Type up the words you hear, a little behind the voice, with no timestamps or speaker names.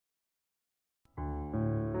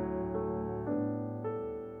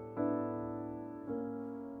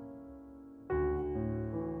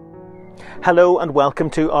Hello and welcome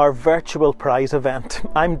to our virtual prize event.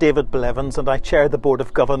 I'm David Blevins and I chair the Board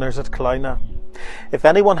of Governors at Clough. If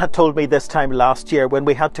anyone had told me this time last year when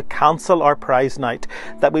we had to cancel our prize night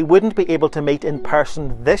that we wouldn't be able to meet in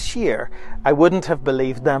person this year, I wouldn't have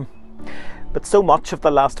believed them. But so much of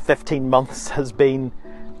the last 15 months has been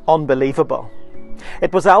unbelievable.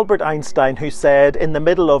 It was Albert Einstein who said, "In the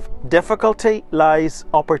middle of difficulty lies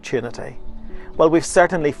opportunity." Well, we've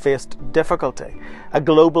certainly faced difficulty. A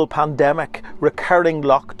global pandemic, recurring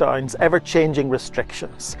lockdowns, ever-changing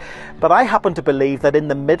restrictions. But I happen to believe that in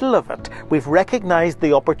the middle of it, we've recognised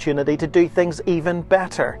the opportunity to do things even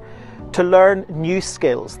better, to learn new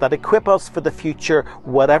skills that equip us for the future,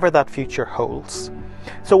 whatever that future holds.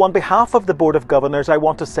 So on behalf of the Board of Governors, I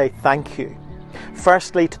want to say thank you.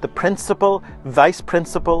 Firstly, to the principal, vice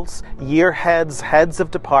principals, year heads, heads of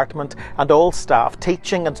department and all staff,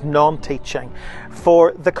 teaching and non-teaching,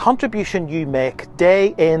 for the contribution you make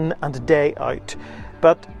day in and day out,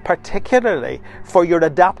 but particularly for your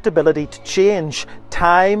adaptability to change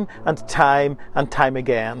time and time and time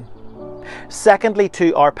again. Secondly,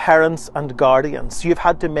 to our parents and guardians, you've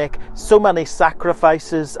had to make so many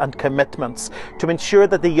sacrifices and commitments to ensure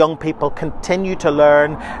that the young people continue to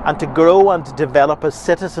learn and to grow and develop as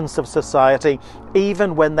citizens of society,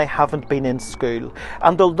 even when they haven't been in school.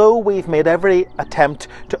 And although we've made every attempt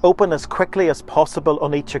to open as quickly as possible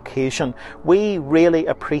on each occasion, we really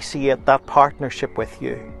appreciate that partnership with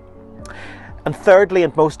you. And thirdly,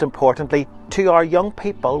 and most importantly, to our young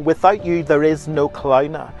people, without you there is no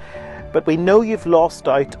Clough. But we know you've lost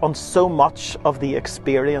out on so much of the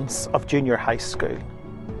experience of junior high school.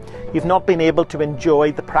 You've not been able to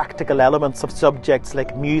enjoy the practical elements of subjects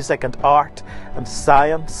like music and art and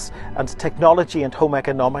science and technology and home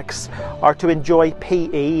economics, or to enjoy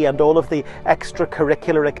PE and all of the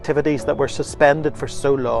extracurricular activities that were suspended for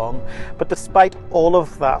so long. But despite all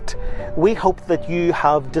of that, we hope that you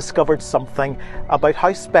have discovered something about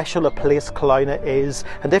how special a place Clough is,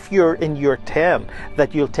 and if you're in year 10,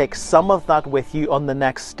 that you'll take some of that with you on the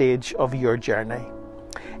next stage of your journey.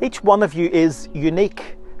 Each one of you is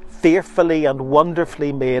unique, fearfully and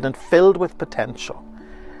wonderfully made and filled with potential.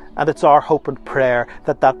 And it's our hope and prayer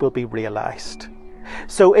that that will be realised.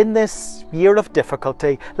 So in this year of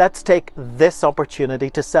difficulty, let's take this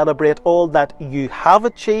opportunity to celebrate all that you have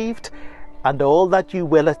achieved and all that you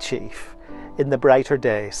will achieve in the brighter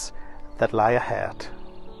days that lie ahead.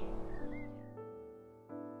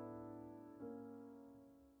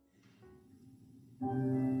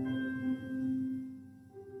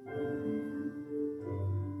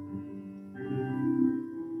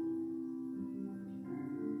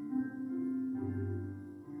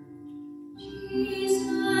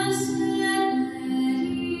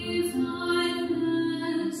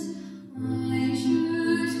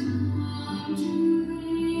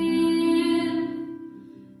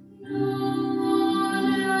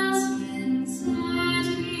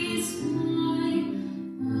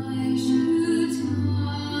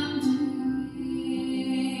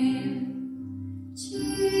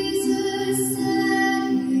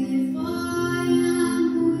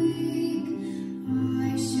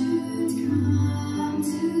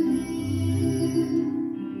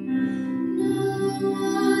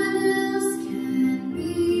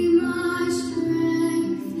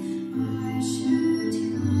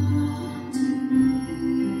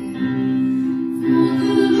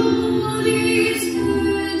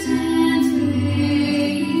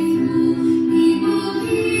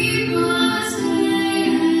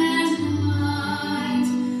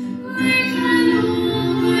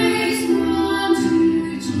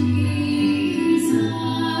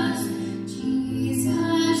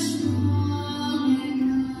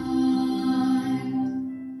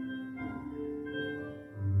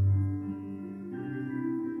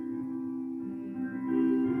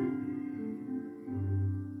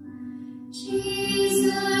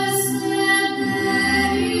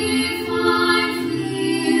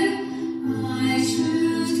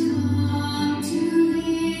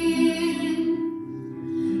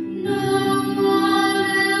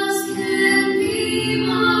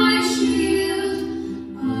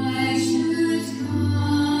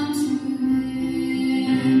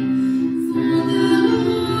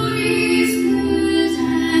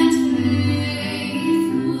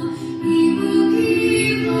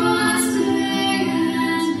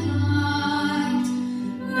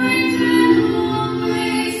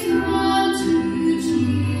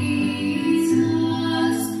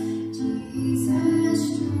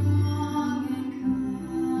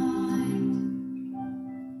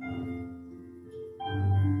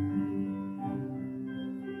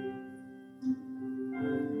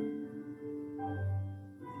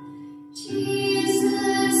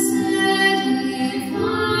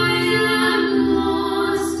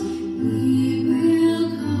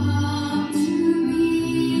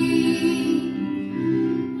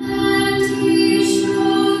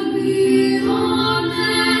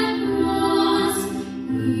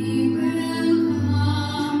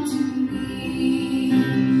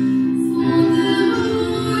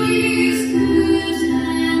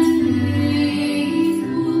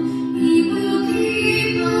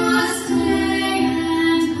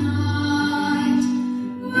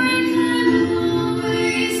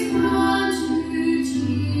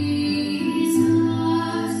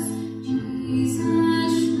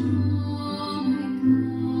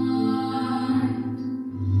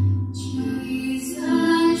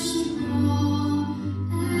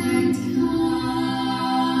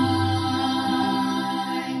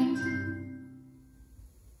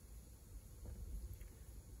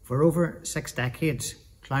 For over 6 decades,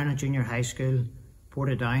 Cloughnagh Junior High School,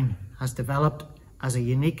 Portadown, has developed as a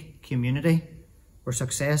unique community where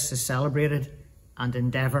success is celebrated and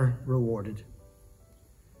endeavour rewarded.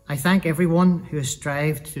 I thank everyone who has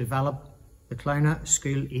strived to develop the Cloughnagh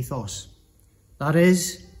school ethos. That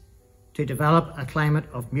is, to develop a climate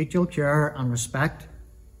of mutual care and respect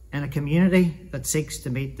in a community that seeks to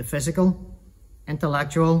meet the physical,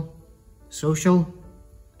 intellectual, social,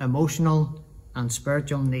 emotional and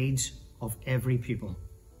spiritual needs of every pupil.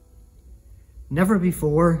 Never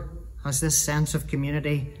before has this sense of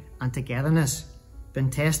community and togetherness been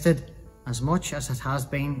tested as much as it has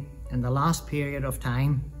been in the last period of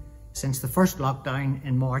time since the first lockdown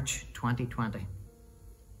in March 2020.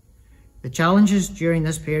 The challenges during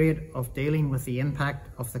this period of dealing with the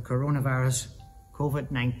impact of the coronavirus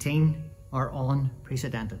COVID-19 are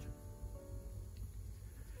unprecedented.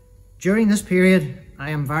 During this period, I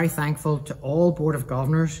am very thankful to all Board of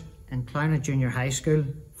Governors in Cloughnagh Junior High School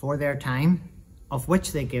for their time, of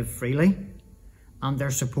which they give freely, and their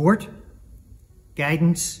support,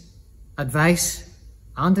 guidance, advice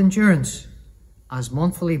and endurance as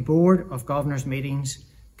monthly Board of Governors meetings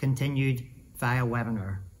continued via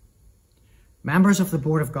webinar. Members of the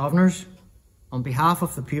Board of Governors, on behalf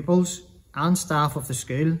of the pupils and staff of the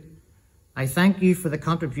school, I thank you for the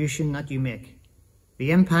contribution that you make, the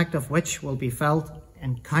impact of which will be felt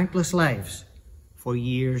in countless lives for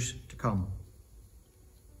years to come.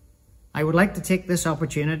 I would like to take this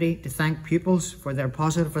opportunity to thank pupils for their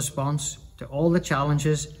positive response to all the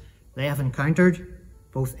challenges they have encountered,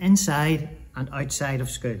 both inside and outside of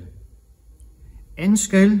school. In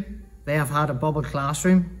school, they have had a bubble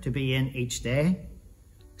classroom to be in each day,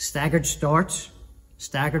 staggered starts,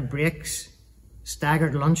 staggered breaks,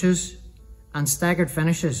 staggered lunches, and staggered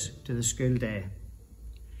finishes to the school day.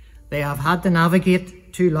 They have had to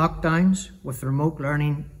navigate 2 lockdowns with remote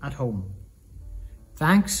learning at home.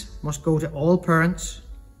 Thanks must go to all parents,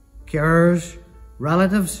 carers,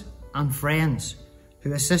 relatives and friends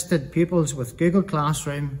who assisted pupils with Google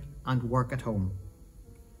Classroom and work at home.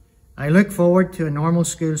 I look forward to a normal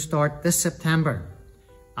school start this September,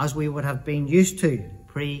 as we would have been used to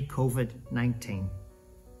pre-COVID-19.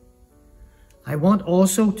 I want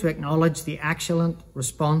also to acknowledge the excellent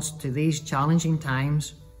response to these challenging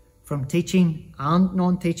times from teaching and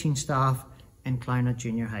non-teaching staff in Cloughnagh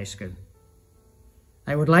Junior High School.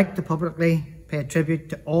 I would like to publicly pay a tribute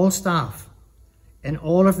to all staff in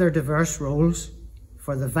all of their diverse roles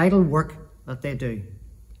for the vital work that they do.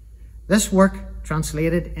 This work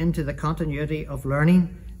translated into the continuity of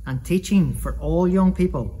learning and teaching for all young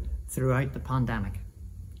people throughout the pandemic.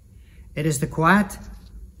 It is the quiet,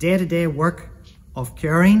 day-to-day work of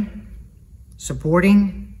caring,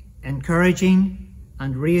 supporting, encouraging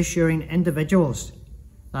and reassuring individuals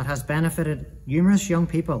that has benefited numerous young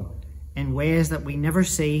people in ways that we never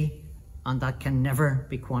see and that can never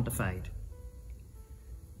be quantified.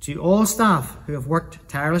 To all staff who have worked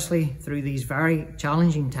tirelessly through these very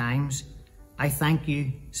challenging times, I thank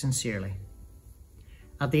you sincerely.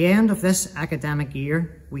 At the end of this academic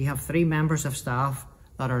year, we have 3 members of staff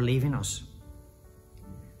that are leaving us.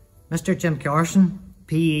 Mr. Jim Carson,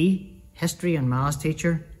 PE, History and Maths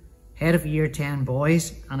teacher, Head of Year 10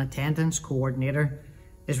 Boys and Attendance Coordinator,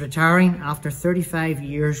 is retiring after 35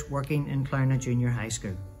 years working in Cloughnagh Junior High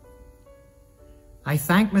School. I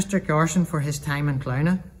thank Mr. Carson for his time in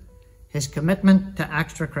Cloughnagh, his commitment to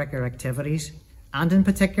extracurricular activities, and in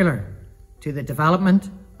particular to the development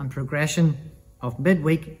and progression of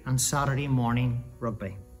midweek and Saturday morning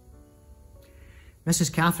rugby.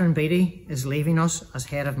 Mrs. Catherine Beattie is leaving us as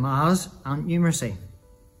Head of Maths and Numeracy.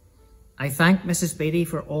 I thank Mrs. Beattie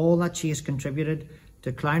for all that she has contributed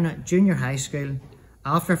to Cloughnagh Junior High School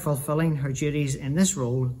after fulfilling her duties in this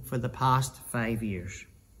role for the past 5 years.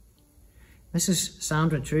 Mrs.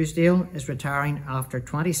 Sandra Truesdale is retiring after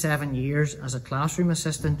 27 years as a classroom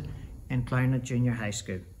assistant in Cloughnagh Junior High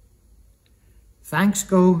School. Thanks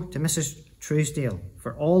go to Mrs. Truesdale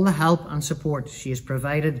for all the help and support she has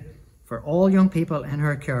provided for all young people in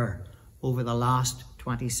her care over the last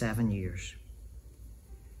 27 years.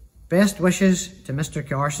 Best wishes to Mr.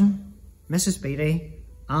 Carson, Mrs. Beattie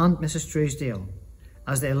and Mrs. Truesdale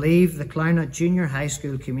as they leave the Cloughnagh Junior High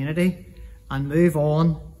School community and move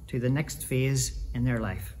on to the next phase in their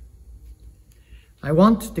life. I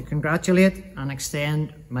want to congratulate and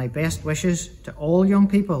extend my best wishes to all young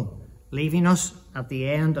people leaving us at the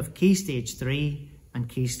end of Key Stage 3 and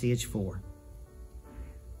Key Stage 4.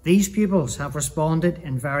 These pupils have responded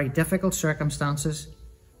in very difficult circumstances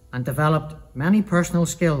and developed many personal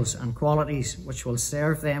skills and qualities which will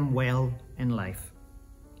serve them well in life.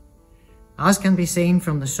 As can be seen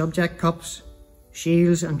from the subject cups,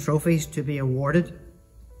 shields and trophies to be awarded,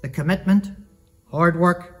 the commitment, hard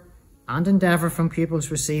work and endeavour from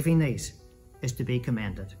pupils receiving these is to be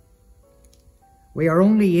commended. We are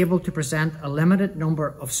only able to present a limited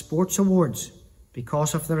number of sports awards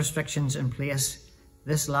because of the restrictions in place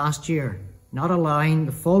this last year, not allowing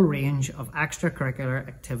the full range of extracurricular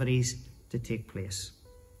activities to take place.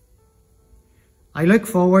 I look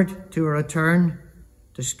forward to a return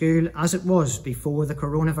to school as it was before the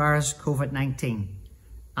coronavirus COVID-19,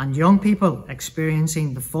 and young people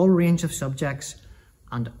experiencing the full range of subjects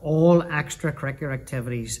and all extracurricular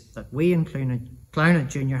activities that we in Clownett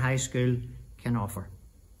Junior High School can offer.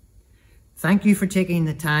 Thank you for taking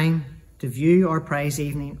the time to view our prize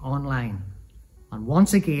evening online, and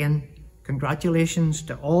once again, congratulations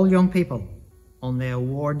to all young people on the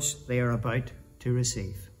awards they are about to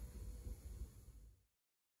receive.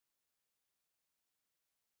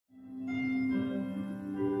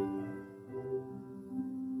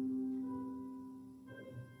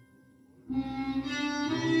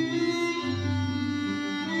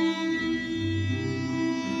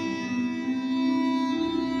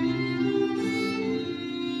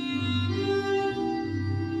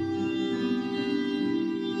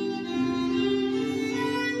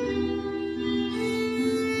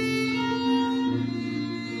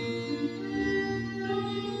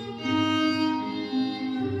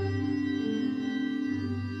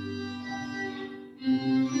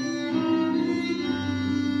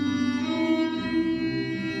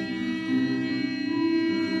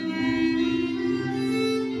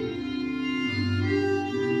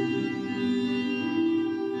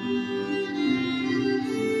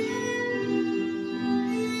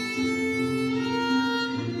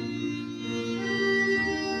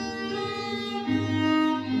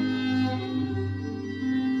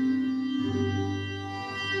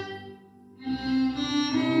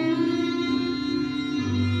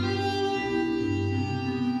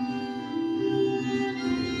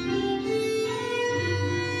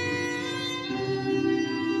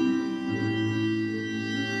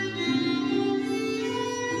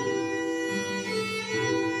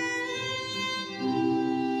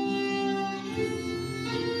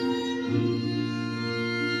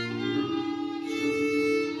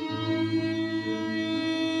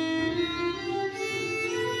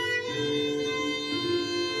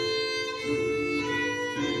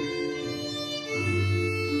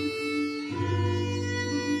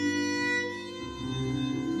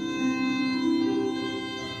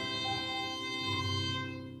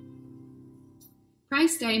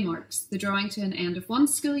 Prize Day marks the drawing to an end of one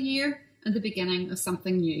school year and the beginning of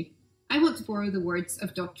something new. I want to borrow the words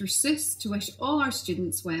of Dr. Seuss to wish all our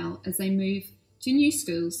students well as they move to new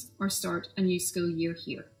schools or start a new school year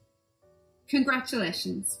here.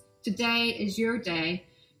 Congratulations! Today is your day.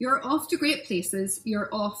 You're off to great places. You're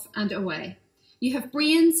off and away. You have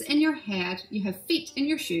brains in your head. You have feet in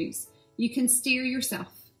your shoes. You can steer yourself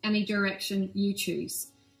any direction you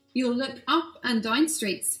choose. You'll look up and down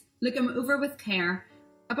streets, look them over with care.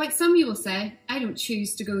 About some you will say, I don't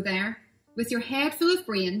choose to go there. With your head full of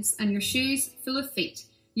brains and your shoes full of feet,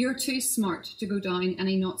 you're too smart to go down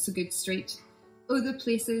any not so good street. Oh, the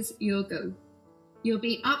places you'll go. You'll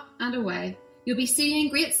be up and away. You'll be seeing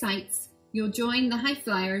great sights. You'll join the high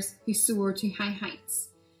flyers who soar to high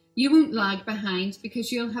heights. You won't lag behind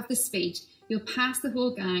because you'll have the speed. You'll pass the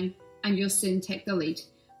whole gang and you'll soon take the lead.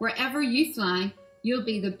 Wherever you fly, you'll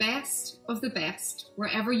be the best of the best.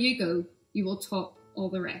 Wherever you go, you will top all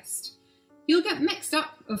the rest. You'll get mixed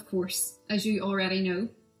up, of course, as you already know.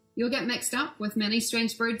 You'll get mixed up with many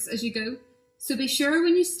strange birds as you go. So be sure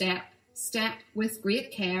when you step with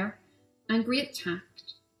great care and great tact.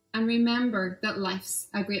 And remember that life's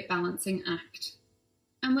a great balancing act.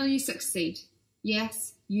 And will you succeed?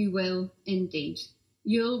 Yes, you will indeed.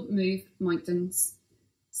 You'll move mountains.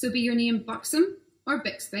 So be your name Buxom or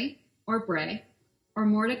Bixby or Bray or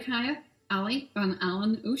Mordecai, Ali, Van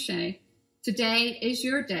Allen, O'Shea. Today is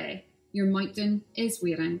your day. Your mountain is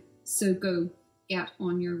waiting. So go, get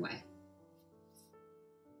on your way.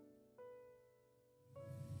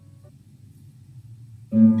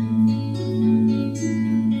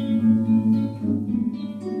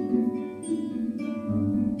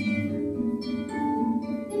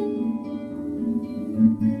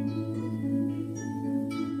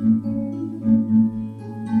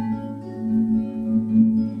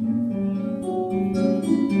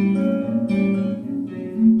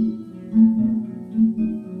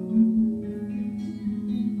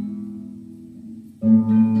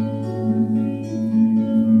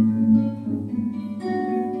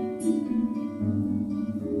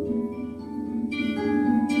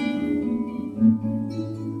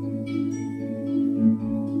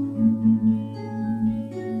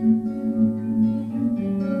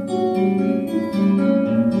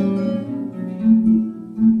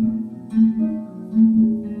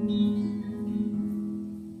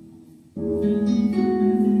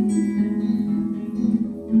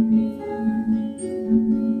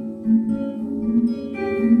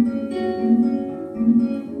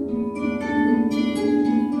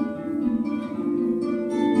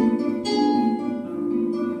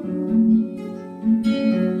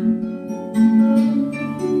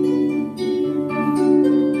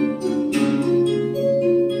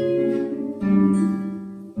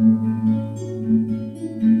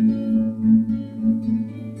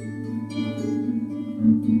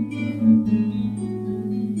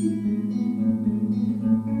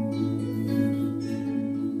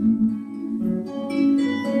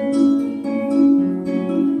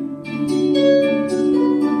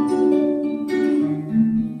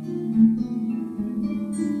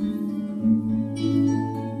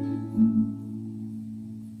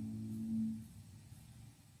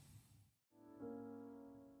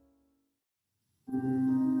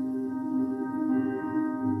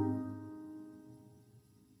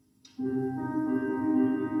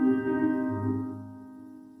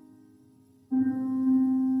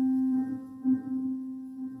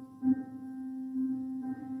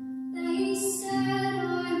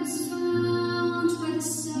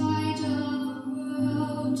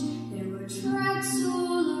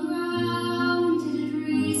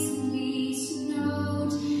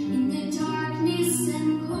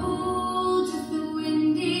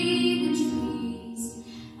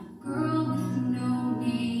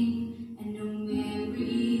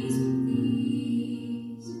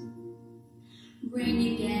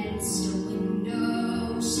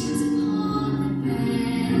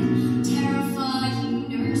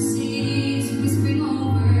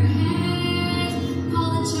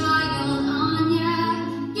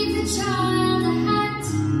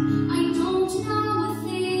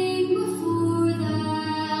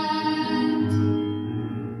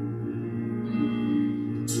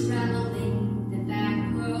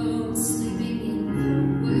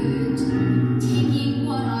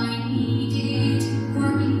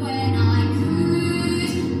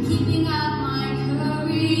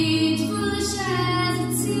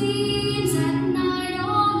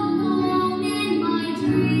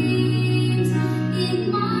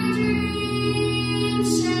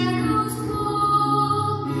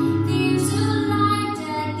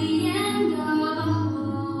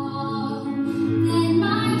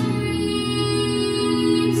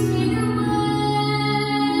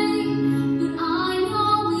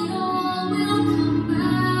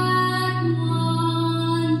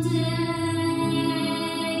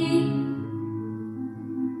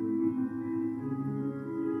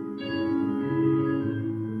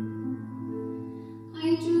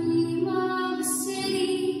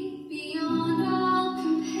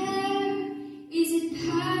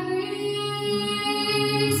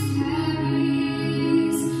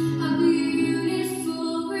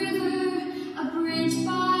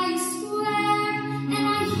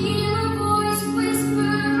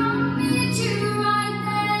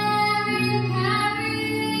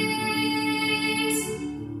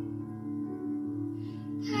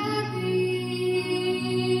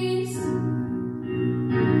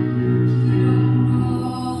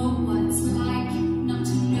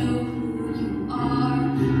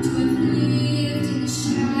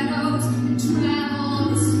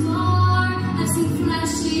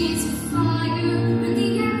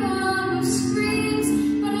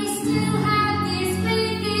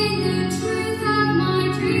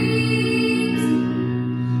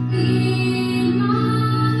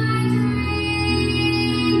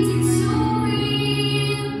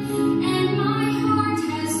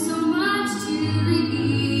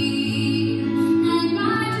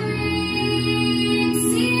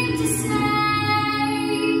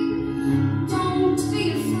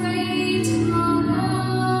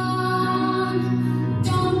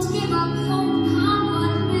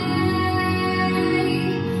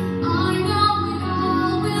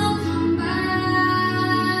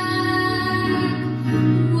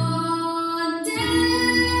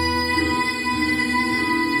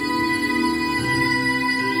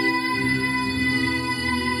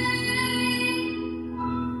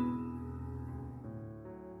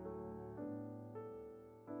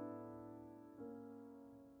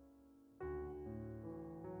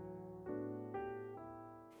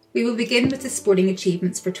 We will begin with the sporting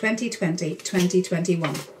achievements for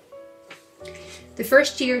 2020-2021. The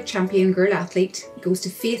first year champion girl athlete goes to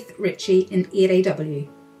Faith Ritchie in 8AW.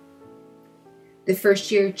 The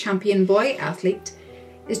first year champion boy athlete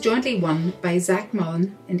is jointly won by Zach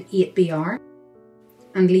Mullen in 8BR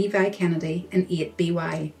and Levi Kennedy in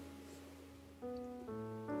 8BY.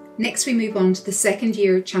 Next we move on to the second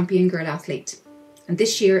year champion girl athlete, and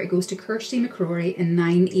this year it goes to Kirsty McCrory in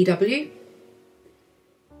 9EW.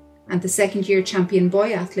 And the second year champion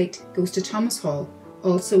boy athlete goes to Thomas Hall,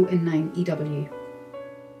 also in 9EW.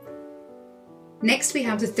 Next we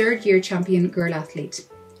have the third year champion girl athlete,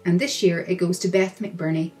 and this year it goes to Beth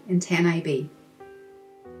McBurney in 10IB.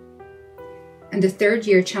 And the third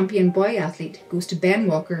year champion boy athlete goes to Ben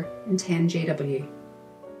Walker in 10JW.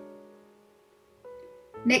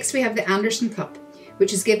 Next we have the Anderson Cup,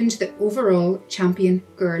 which is given to the overall champion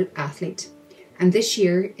girl athlete, and this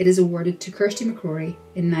year it is awarded to Kirsty McCrory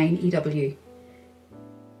in 9EW.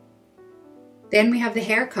 Then we have the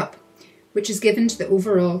Hare Cup, which is given to the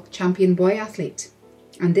overall champion boy athlete,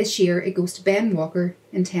 and this year it goes to Ben Walker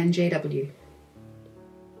in 10JW.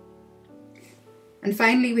 And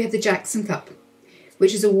finally we have the Jackson Cup,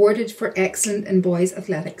 which is awarded for excellent in boys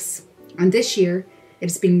athletics, and this year it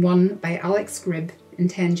has been won by Alex Gribb in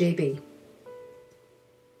 10JB.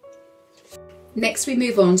 Next we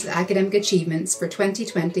move on to the academic achievements for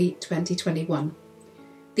 2020-2021.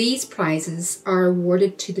 These prizes are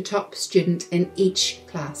awarded to the top student in each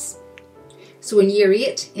class. So in Year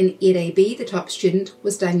 8, in 8AB, the top student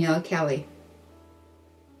was Danielle Kelly.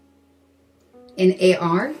 In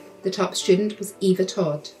AR, the top student was Eva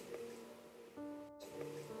Todd.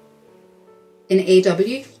 In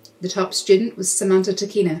AW, the top student was Samantha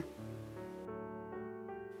Takina.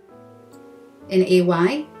 In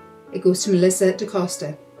AY, it goes to Melissa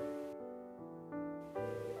DaCosta.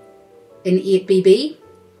 In 8BB,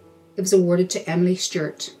 it was awarded to Emily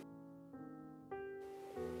Stewart.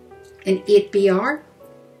 In 8BR,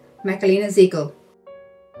 Michaelina Ziegel.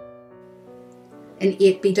 In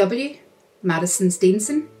 8BW, Madison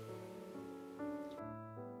Steenson.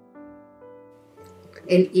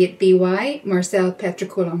 In 8BY, Marcel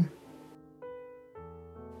Petricolon.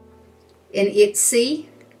 In 8C,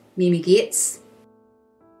 Mimi Gates.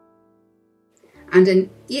 And in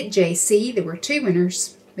 8JC, there were two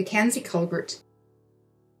winners, Mackenzie Colbert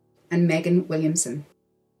and Megan Williamson.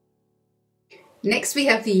 Next we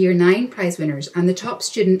have the Year 9 prize winners, and the top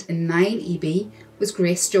student in 9EB was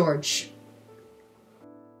Grace George.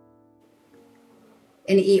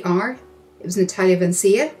 In ER, it was Natalia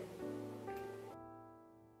Vancia.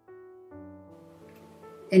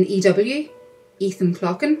 In EW, Ethan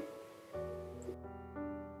Clocken.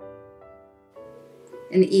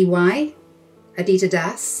 In EY, Adita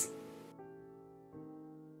Das.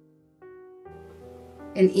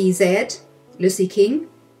 In EZ, Lucy King.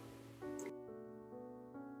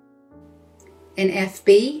 In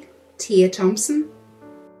FB, Tia Thompson.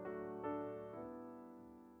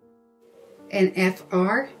 In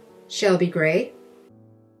FR, Shelby Gray.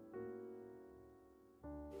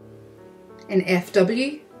 In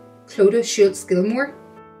FW, Clodagh Schultz-Gilmore.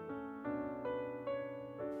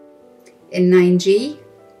 In 9G,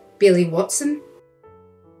 Bailey Watson.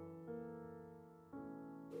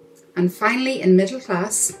 And finally in middle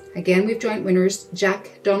class, again we've joint winners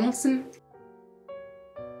Jack Donaldson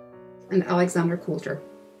and Alexander Coulter.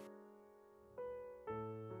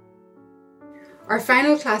 Our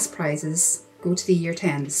final class prizes go to the Year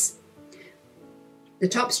 10s. The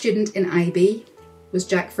top student in IB was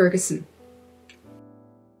Jack Ferguson.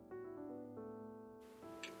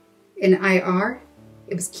 In IR,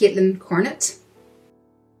 it was Caitlin Cornett.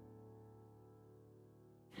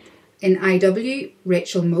 In IW,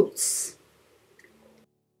 Rachel Motes.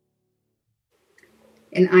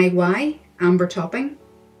 In IY, Amber Topping.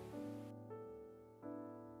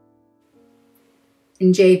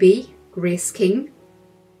 In JB, Grace King.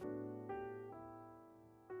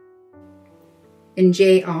 In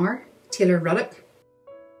JR, Taylor Ruddock.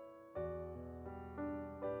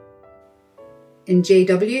 In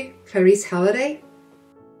JW, Clarice Halliday.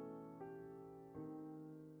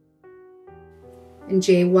 In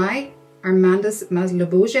JY, Armandus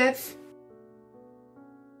Maslobojev.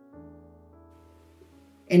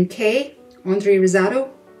 In K, Andre Rosado.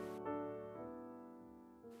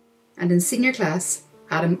 And in senior class,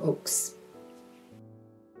 Adam Oakes.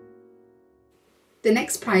 The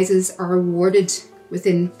next prizes are awarded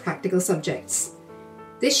within practical subjects.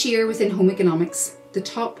 This year within Home Economics, the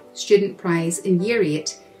top student prize in Year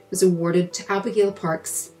 8 was awarded to Abigail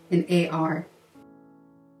Parks in AR.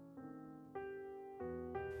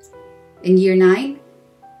 In Year 9,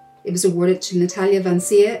 it was awarded to Natalia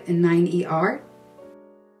Vancia in 9ER.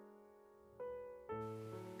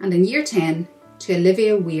 And in Year 10 to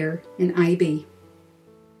Olivia Weir in IB.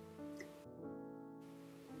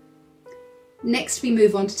 Next we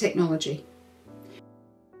move on to technology.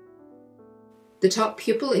 The top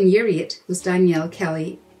pupil in Year 8 was Danielle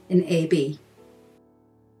Kelly in AB.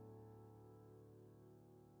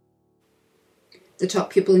 The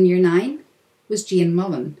top pupil in Year 9 was Jane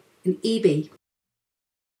Mullen in EB.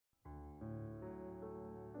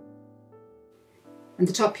 And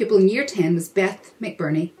the top pupil in Year 10 was Beth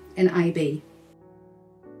McBurney in IB.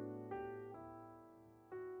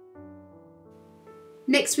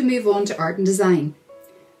 Next we move on to art and design,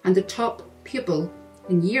 and the top pupil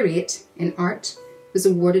in Year 8 in art was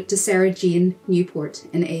awarded to Sarah Jane Newport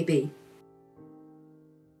in AB.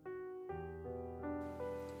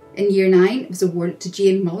 In Year 9 it was awarded to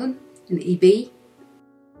Jane Mullen in EB.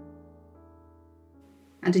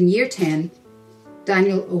 And in Year 10,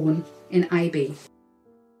 Daniel Owen in IB.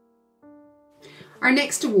 Our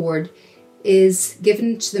next award is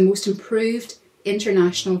given to the most improved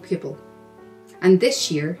international pupil, and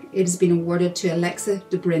this year it has been awarded to Alexa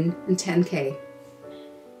De Bruyne in 10K.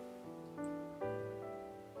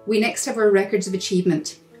 We next have our records of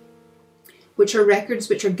achievement, which are records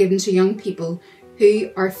which are given to young people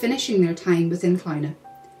who are finishing their time within Clough.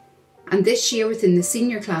 And this year within the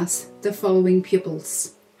senior class, the following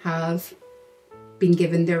pupils have been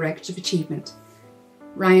given their records of achievement: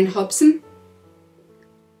 Ryan Hobson,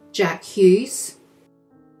 Jack Hughes,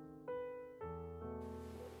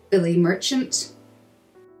 Billy Merchant,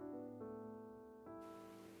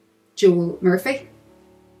 Joel Murphy,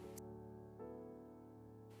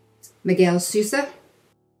 Miguel Sousa,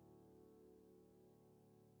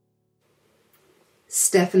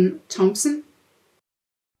 Stephen Thompson,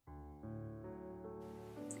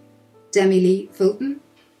 Demi Lee Fulton,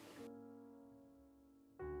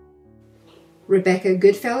 Rebecca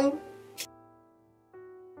Goodfellow,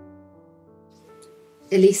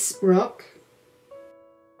 Elise Rock,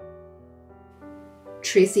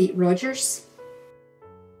 Tracy Rogers,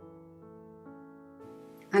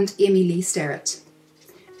 and Amy Lee Sterrett.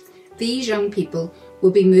 These young people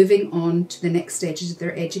will be moving on to the next stages of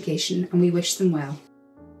their education, and we wish them well.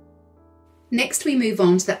 Next we move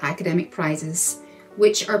on to the academic prizes,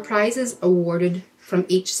 which are prizes awarded from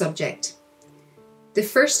each subject. The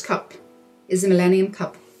first cup is the Millennium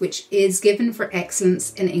Cup, which is given for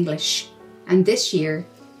excellence in English, and this year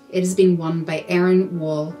it has been won by Erin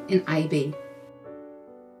Wall in IB.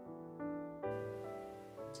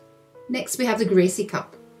 Next we have the Gracie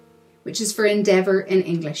Cup, which is for endeavour in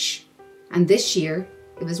English, and this year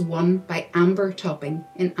it was won by Amber Topping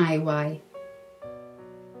in IY.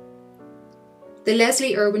 The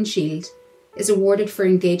Leslie Irwin Shield is awarded for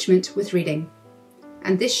engagement with reading,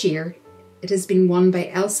 and this year it has been won by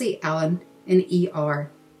Elsie Allen in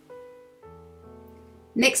ER.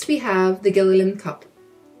 Next we have the Gilliland Cup,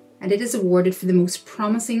 and it is awarded for the most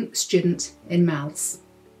promising student in maths,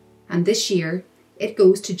 and this year it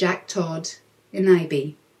goes to Jack Todd in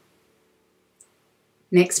IB.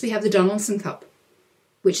 Next we have the Donaldson Cup,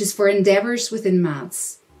 which is for endeavours within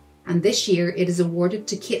maths, and this year it is awarded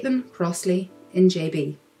to Caitlin Crossley in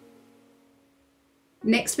JB.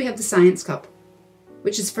 Next we have the Science Cup,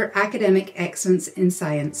 which is for academic excellence in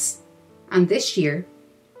science, and this year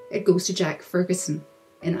it goes to Jack Ferguson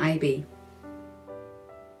in IB.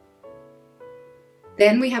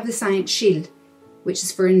 Then we have the Science Shield, which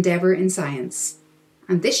is for endeavour in science,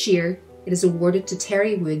 and this year it is awarded to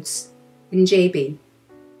Terry Woods in JB.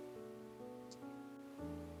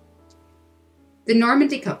 The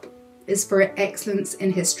Normandy Cup is for excellence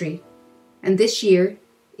in history, and this year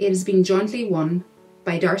it has been jointly won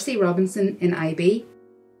by Darcy Robinson in IB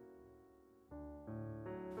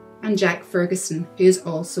and Jack Ferguson, who is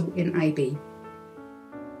also in IB.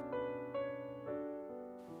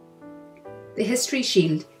 The History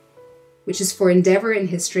Shield, which is for endeavour in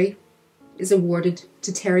history, is awarded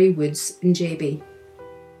to Terry Woods in JB.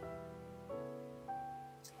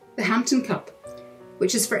 The Hampton Cup,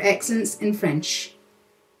 which is for excellence in French,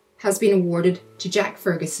 has been awarded to Jack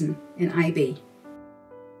Ferguson in IB.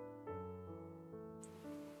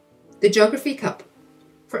 The Geography Cup,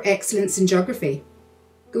 for excellence in geography,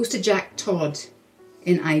 goes to Jack Todd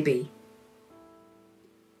in IB.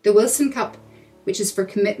 The Wilson Cup, which is for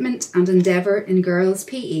commitment and endeavour in girls'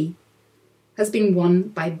 PE, has been won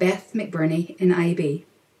by Beth McBurney in IB.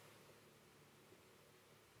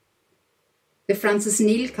 The Francis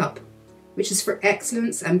Neal Cup, which is for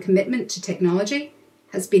excellence and commitment to technology,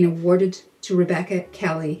 has been awarded to Rebecca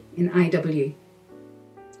Kelly in IW.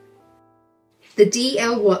 The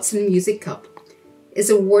D.L. Watson Music Cup, is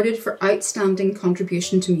awarded for outstanding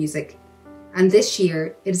contribution to music, and this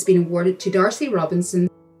year it has been awarded to Darcy Robinson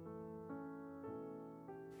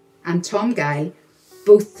and Tom Guy,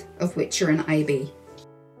 both of which are in IB.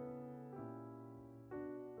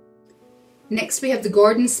 Next we have the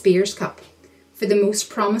Gordon Spears Cup for the most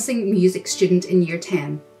promising music student in Year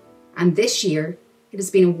 10, and this year it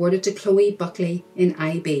has been awarded to Chloe Buckley in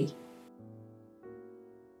IB.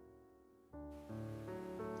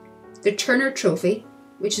 The Turner Trophy,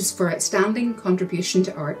 which is for outstanding contribution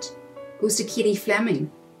to art, goes to Katie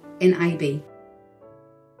Fleming in IB.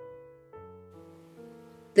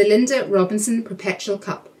 The Linda Robinson Perpetual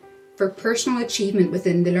Cup for personal achievement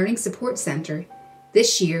within the Learning Support Centre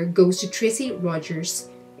this year goes to Tracy Rogers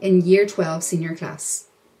in Year 12 senior class.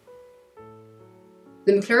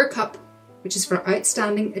 The McClure Cup, which is for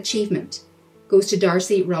outstanding achievement, goes to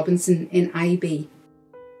Darcy Robinson in IB.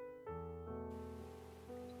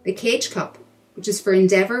 The Cage Cup, which is for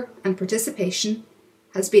endeavour and participation,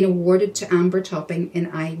 has been awarded to Amber Topping in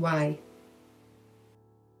IY.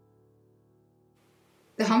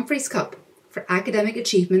 The Humphreys Cup for academic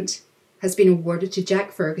achievement has been awarded to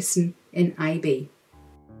Jack Ferguson in IB.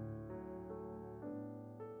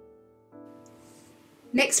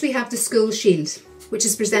 Next we have the School Shield, which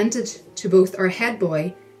is presented to both our head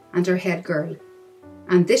boy and our head girl.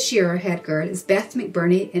 And this year our head girl is Beth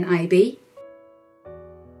McBurney in IB,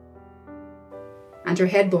 and our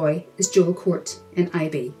head boy is Joel Court in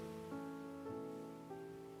IB.